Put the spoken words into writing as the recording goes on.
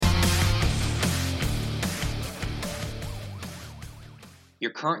You're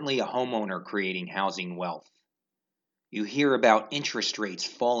currently a homeowner creating housing wealth. You hear about interest rates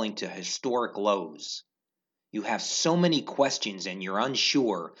falling to historic lows. You have so many questions and you're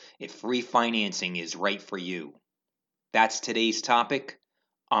unsure if refinancing is right for you. That's today's topic.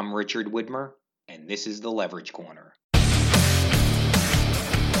 I'm Richard Widmer, and this is the Leverage Corner.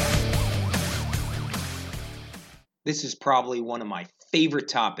 This is probably one of my favorite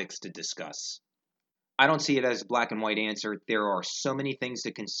topics to discuss. I don't see it as a black and white answer. There are so many things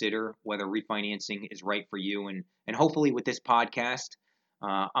to consider whether refinancing is right for you. And hopefully with this podcast,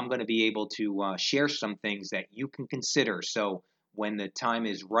 I'm going to be able to share some things that you can consider. So when the time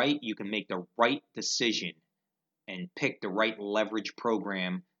is right, you can make the right decision and pick the right leverage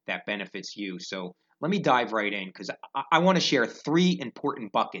program that benefits you. So let me dive right in because I want to share three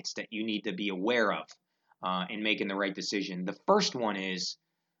important buckets that you need to be aware of in making the right decision. The first one is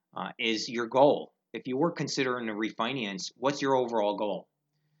your goal. If you were considering a refinance, what's your overall goal?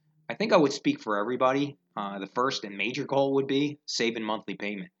 I think I would speak for everybody. The first and major goal would be saving monthly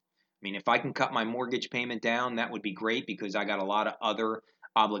payment. I mean, if I can cut my mortgage payment down, that would be great because I got a lot of other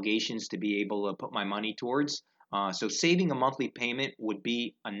obligations to be able to put my money towards. So saving a monthly payment would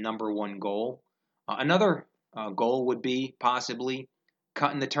be a number one goal. Another goal would be possibly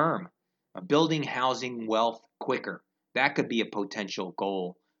cutting the term, building housing wealth quicker. That could be a potential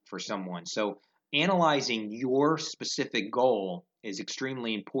goal for someone. So analyzing your specific goal is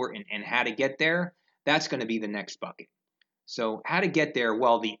extremely important, and how to get there, that's going to be the next bucket. So how to get there?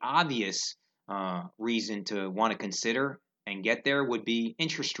 Well, the obvious reason to want to consider and get there would be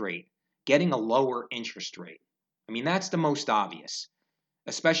interest rate, getting a lower interest rate. I mean, that's the most obvious,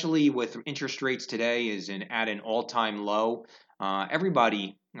 especially with interest rates today at an all-time low.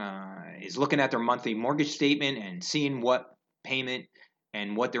 Everybody is looking at their monthly mortgage statement and seeing what payment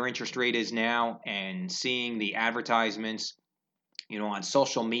and what their interest rate is now, and seeing the advertisements, on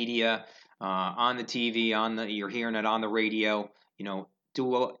social media, on the TV, you're hearing it on the radio.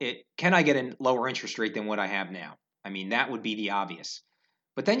 Can I get a lower interest rate than what I have now? I mean, that would be the obvious.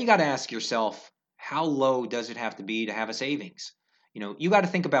 But then you got to ask yourself, how low does it have to be to have a savings? You got to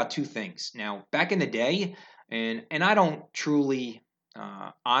think about two things. Now, back in the day, and I don't truly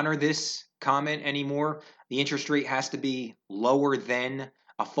honor this comment anymore. The interest rate has to be lower than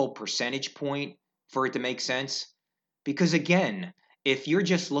a full percentage point for it to make sense. Because again, if you're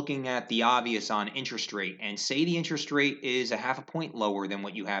just looking at the obvious on interest rate and say the interest rate is a half a point lower than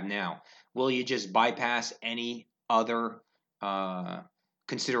what you have now, will you just bypass any other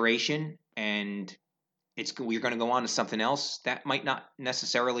consideration and you're going to go on to something else? That might not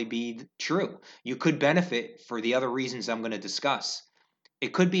necessarily be true. You could benefit for the other reasons I'm going to discuss.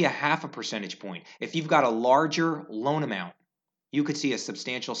 It could be a half a percentage point. If you've got a larger loan amount, you could see a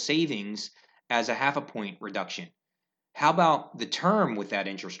substantial savings as a half a point reduction. How about the term with that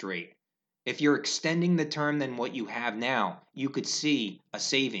interest rate? If you're extending the term than what you have now, you could see a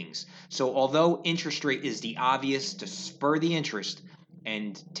savings. So although interest rate is the obvious to spur the interest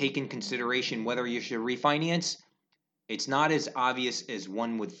and take in consideration whether you should refinance, it's not as obvious as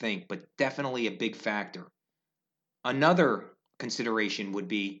one would think, but definitely a big factor. Another consideration would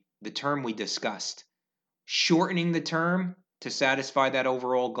be the term we discussed. Shortening the term to satisfy that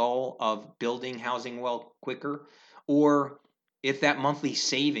overall goal of building housing wealth quicker, or if that monthly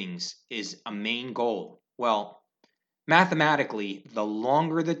savings is a main goal. Well, mathematically, the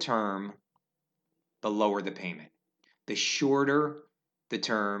longer the term, the lower the payment. The shorter the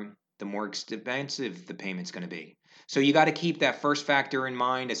term, the more expensive the payment's going to be. So you got to keep that first factor in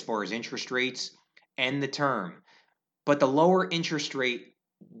mind as far as interest rates and the term. But the lower interest rate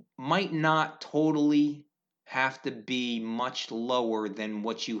might not totally have to be much lower than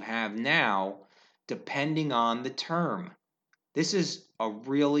what you have now, depending on the term. This is a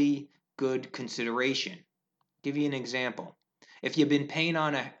really good consideration. Give you an example. If you've been paying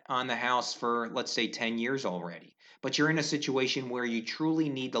on the house for, let's say, 10 years already, but you're in a situation where you truly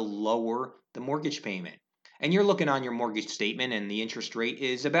need to lower the mortgage payment, and you're looking on your mortgage statement and the interest rate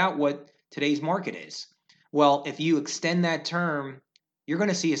is about what today's market is. Well, if you extend that term, you're going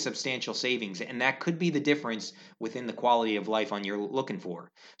to see a substantial savings, and that could be the difference within the quality of life you're looking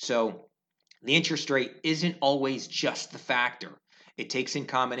for. So the interest rate isn't always just the factor. It takes in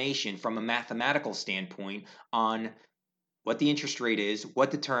combination from a mathematical standpoint on what the interest rate is,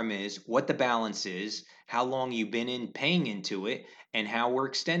 what the term is, what the balance is, how long you've been paying into it, and how we're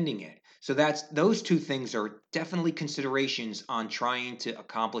extending it. So those two things are definitely considerations on trying to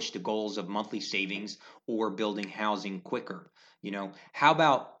accomplish the goals of monthly savings or building housing quicker. How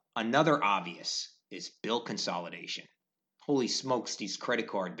about another obvious is bill consolidation. Holy smokes, these credit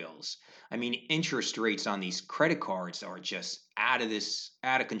card bills. I mean, interest rates on these credit cards are just out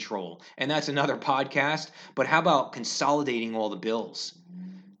of control. And that's another podcast. But how about consolidating all the bills?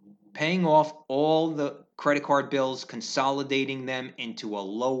 Paying off all the credit card bills, consolidating them into a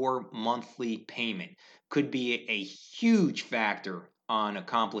lower monthly payment could be a huge factor on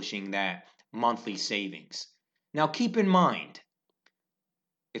accomplishing that monthly savings. Now, keep in mind,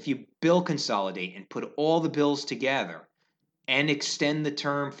 if you bill consolidate and put all the bills together and extend the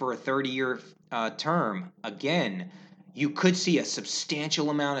term for a 30-year term, again, you could see a substantial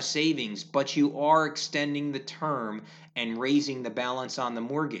amount of savings, but you are extending the term and raising the balance on the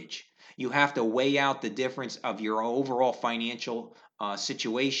mortgage. You have to weigh out the difference of your overall financial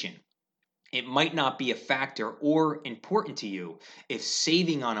situation. It might not be a factor or important to you if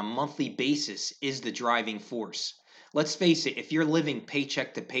saving on a monthly basis is the driving force. Let's face it, if you're living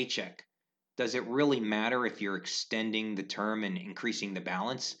paycheck to paycheck, does it really matter if you're extending the term and increasing the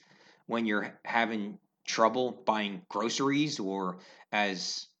balance when you're having trouble buying groceries, or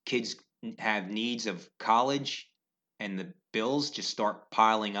as kids have needs of college and the bills just start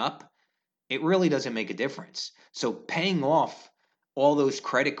piling up? It really doesn't make a difference. So paying off all those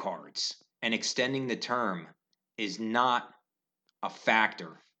credit cards and extending the term is not a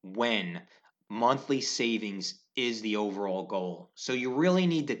factor when monthly savings is the overall goal. So you really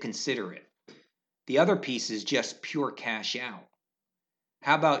need to consider it. The other piece is just pure cash out.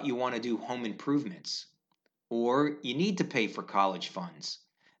 How about you want to do home improvements, or you need to pay for college funds?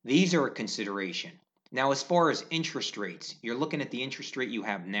 These are a consideration. Now, as far as interest rates, you're looking at the interest rate you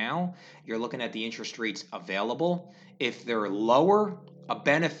have now, you're looking at the interest rates available. If they're lower, a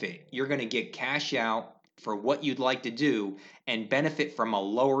benefit, you're going to get cash out for what you'd like to do and benefit from a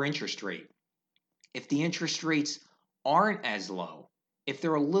lower interest rate. If the interest rates aren't as low, if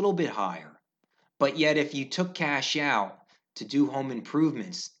they're a little bit higher, but yet if you took cash out to do home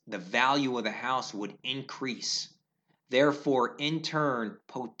improvements, the value of the house would increase. Therefore, in turn,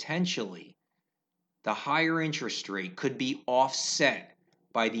 potentially, the higher interest rate could be offset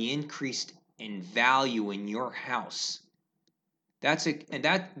by the increase in value in your house.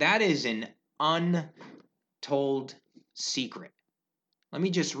 That is an untold secret. Let me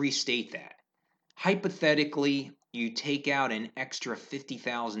just restate that. Hypothetically, you take out an extra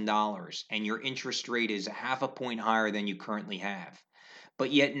 $50,000 and your interest rate is a half a point higher than you currently have.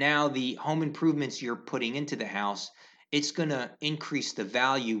 But yet now the home improvements you're putting into the house, it's going to increase the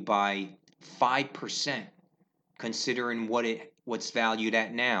value by 5%, considering what's valued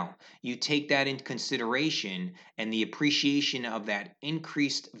at now. You take that into consideration, and the appreciation of that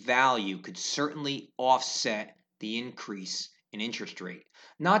increased value could certainly offset the increase in interest rate.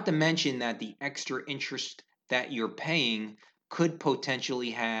 Not to mention that the extra interest that you're paying could potentially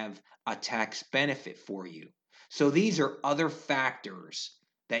have a tax benefit for you. So these are other factors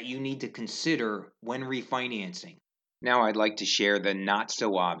that you need to consider when refinancing. Now I'd like to share the not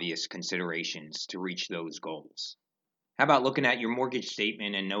so obvious considerations to reach those goals. How about looking at your mortgage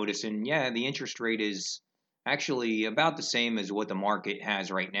statement and noticing, yeah, the interest rate is actually about the same as what the market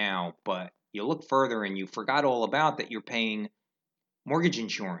has right now, but you look further and you forgot all about that you're paying mortgage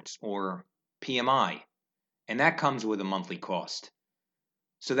insurance or PMI, and that comes with a monthly cost.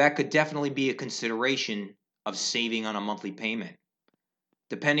 So that could definitely be a consideration of saving on a monthly payment.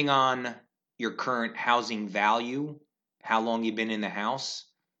 Depending on your current housing value, how long you've been in the house,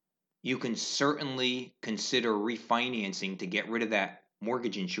 you can certainly consider refinancing to get rid of that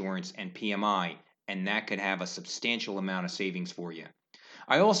mortgage insurance and PMI, and that could have a substantial amount of savings for you.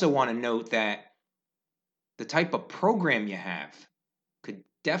 I also want to note that the type of program you have could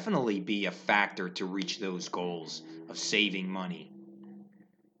definitely be a factor to reach those goals of saving money.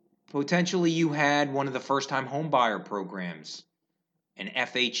 Potentially you had one of the first-time homebuyer programs, an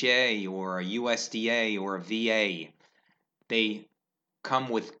FHA or a USDA or a VA. They come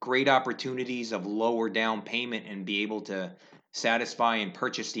with great opportunities of lower down payment and be able to satisfy and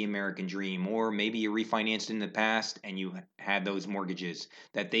purchase the American dream. Or maybe you refinanced in the past and you had those mortgages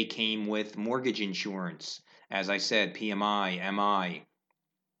that they came with mortgage insurance, as I said, PMI, MI.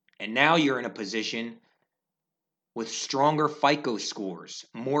 And now you're in a position with stronger FICO scores,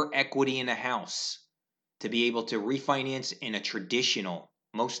 more equity in a house to be able to refinance in a traditional,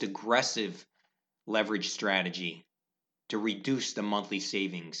 most aggressive leverage strategy to reduce the monthly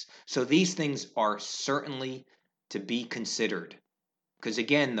savings. So these things are certainly to be considered. Because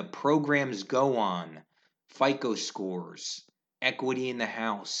again, the programs go on FICO scores, equity in the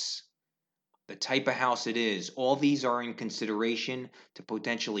house, the type of house it is. All these are in consideration to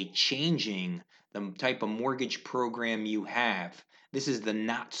potentially changing the type of mortgage program you have This is the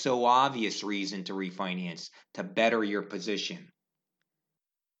not so obvious reason to refinance, to better your position.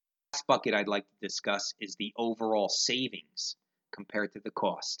 Last bucket I'd like to discuss is the overall savings compared to the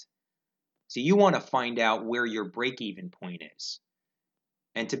cost. So you want to find out where your break-even point is.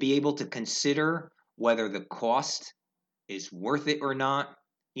 And to be able to consider whether the cost is worth it or not,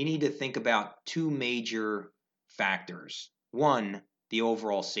 you need to think about two major factors. One, the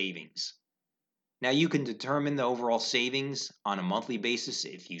overall savings. Now you can determine the overall savings on a monthly basis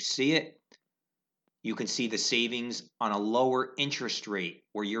if you see it. You can see the savings on a lower interest rate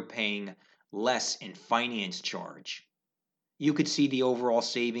where you're paying less in finance charge. You could see the overall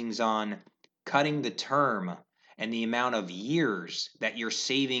savings on cutting the term and the amount of years that you're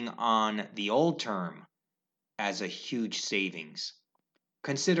saving on the old term as a huge savings.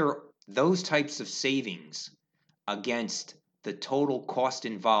 Consider those types of savings against the total cost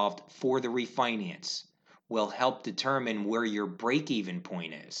involved for the refinance will help determine where your break-even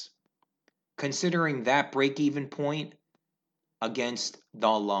point is. Considering that break-even point against the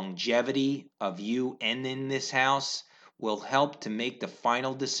longevity of you and in this house will help to make the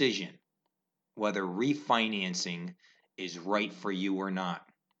final decision whether refinancing is right for you or not.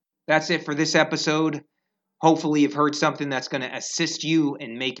 That's it for this episode. Hopefully you've heard something that's going to assist you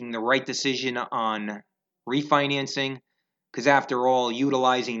in making the right decision on refinancing, because after all,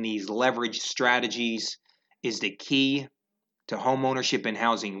 utilizing these leverage strategies is the key to homeownership and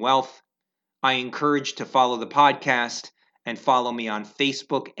housing wealth. I encourage to follow the podcast and follow me on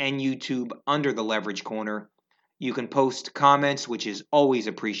Facebook and YouTube under the Leverage Corner. You can post comments, which is always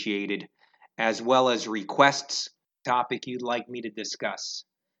appreciated, as well as requests, topic you'd like me to discuss.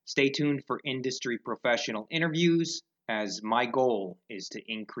 Stay tuned for industry professional interviews, as my goal is to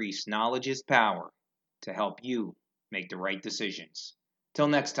increase knowledge is power to help you make the right decisions. Till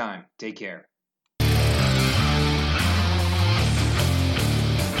next time, take care.